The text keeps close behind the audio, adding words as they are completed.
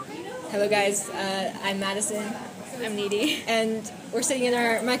Hello guys, I'm Madison. I'm Nite. And we're sitting in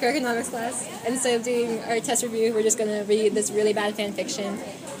our microeconomics class. Instead of doing our test review, we're just going to read this really bad fan fiction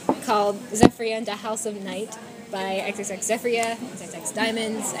called Zephrya and the House of Nite by XXX Zephrya, XXX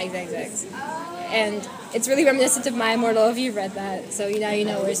Diamonds, XXX. And it's really reminiscent of My Immortal if you've read that, so now you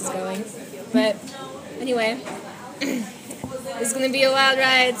know where this is going. But anyway, this is going to be a wild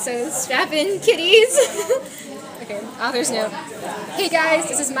ride, so strap in, kiddies! Okay, author's note. Hey guys,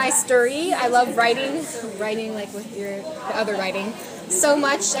 this is my story. I love writing like with your other writing so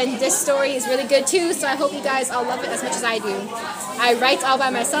much, and this story is really good too, so I hope you guys all love it as much as I do. I write all by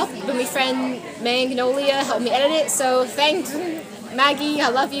myself, but my friend Magnolia helped me edit it, so thanks Maggie, I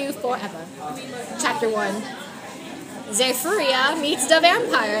love you forever. Chapter 1. Zephrya meets the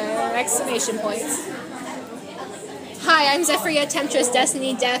vampire! Exclamation points. Hi, I'm Zephrya, Temptress,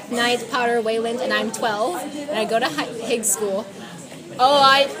 Destiny, Death, Nite, Powder, Wayland, and I'm 12, and I go to Higgs school.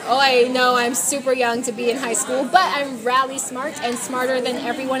 I know I'm super young to be in high school, but I'm rally smart and smarter than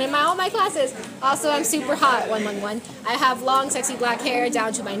everyone in all my classes. Also, I'm super hot, 111. I have long, sexy black hair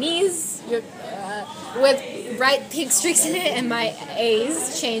down to my knees, with bright pink streaks in it, and my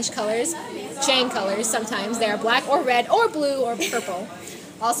A's change colors sometimes. They are black or red or blue or purple.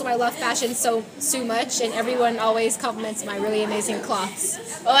 Also, I love fashion so much, and everyone always compliments my really amazing cloths.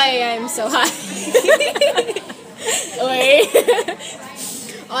 I'm so hot.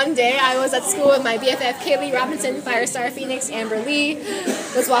 One day, I was at school with my BFF Kaylee Robinson, Firestar Phoenix, Amber Lee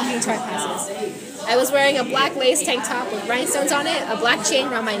was walking to our classes. I was wearing a black lace tank top with rhinestones on it, a black chain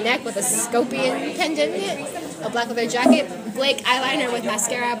around my neck with a scorpion pendant in it, a black leather jacket, Blake eyeliner with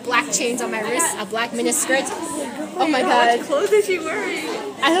mascara, black chains on my wrists, a black mini skirt. Oh my god. What clothes is she wearing?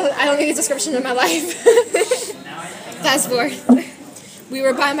 I don't need a description of my life. Fast forward. We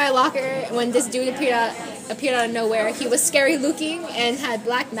were by my locker when this dude appeared out of nowhere. He was scary looking and had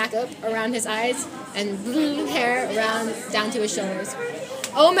black makeup around his eyes and blue hair down to his shoulders.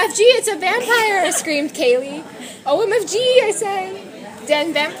 OMFG, it's a vampire! Screamed Kaylee. OMFG, I said.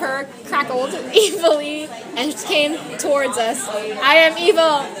 Then Vampire crackled evilly and came towards us. I am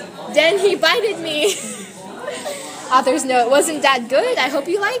evil. Then he bited me. Author's note, wasn't that good? I hope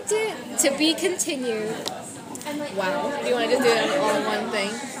you liked it. To be continued. Wow. Do you want to just do it all in one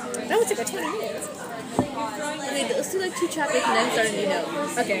thing? That would take like 20 minutes. Okay, let's do like 2 chapters and then start a new note.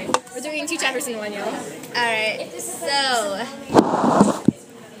 Okay. We're doing 2 chapters in one, y'all. Alright, so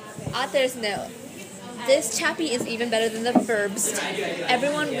author's note. This chappy is even better than the verbs.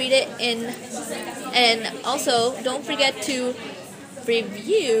 Everyone read it and also don't forget to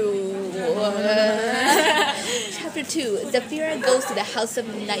review. Chapter 2. Zephrya goes to the House of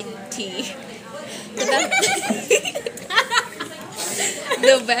Nite.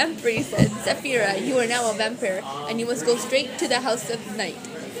 The vampire said, Zephrya, you are now a vampire, and you must go straight to the House of Nite.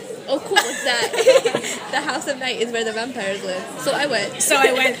 Oh, cool, what's that? The House of Nite is where the vampires live. So I went.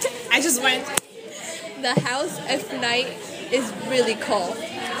 I just went. The House of Nite is really cool.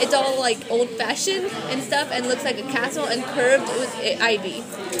 It's all like old-fashioned and stuff, and looks like a castle and curved with ivy.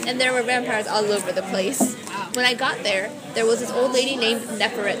 And there were vampires all over the place. When I got there, there was this old lady named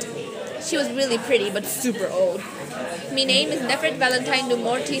Neferet. She was really pretty, but super old. My name is Neferet Valentine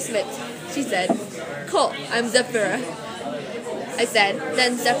Dumorty Smith, she said. Cool, I'm Zephrya, I said.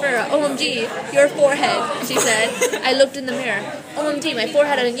 Then Zephrya, OMG, your forehead, she said. I looked in the mirror. OMG, my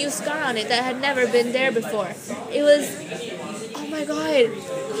forehead had a new scar on it that had never been there before. It was, oh my god,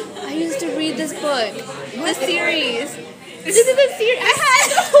 I used to read this book, the series. This is a series, I had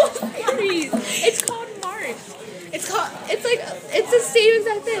the whole series. It's called March. It's the same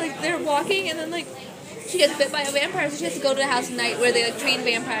exact thing. Like, they're walking and then like, she gets bit by a vampire, so she has to go to the House of Nite where they like train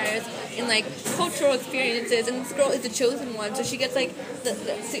vampires in like cultural experiences, and this girl is the chosen one. So she gets like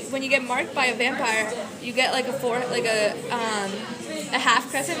when you get marked by a vampire, you get like a half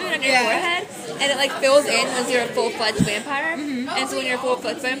crescent moon on your forehead, and it like fills in once you're a full-fledged vampire. Mm-hmm. And so when you're a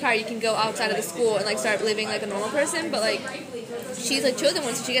full-fledged vampire, you can go outside of the school and like start living like a normal person. But like she's like chosen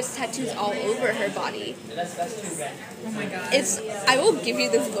one, so she gets tattoos all over her body. Oh my god. I will give you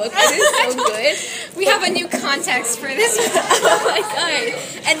this book. It is so good. We have a new context for this. Oh my god.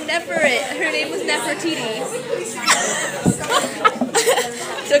 And Neferet. Her name was Nefertiti.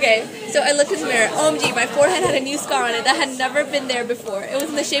 Okay, so I looked in the mirror. OMG, my forehead had a new scar on it that had never been there before. It was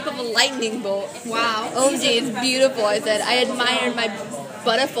in the shape of a lightning bolt. Wow. OMG, it's beautiful, I said. I admired my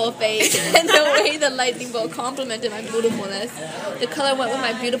butterful face and the way the lightning bolt complemented my beautifulness. The color went with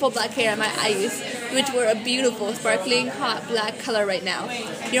my beautiful black hair and my eyes, which were a beautiful, sparkling, hot black color right now.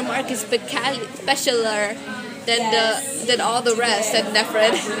 Your mark is specialer than all the rest, said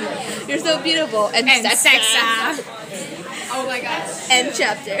Neferet. You're so beautiful and sexa. Oh my god. End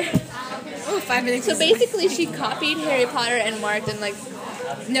chapter. Oh, 5 minutes. So basically, she copied Harry Potter and Marked and like.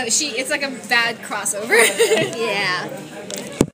 No, it's like a bad crossover. Yeah.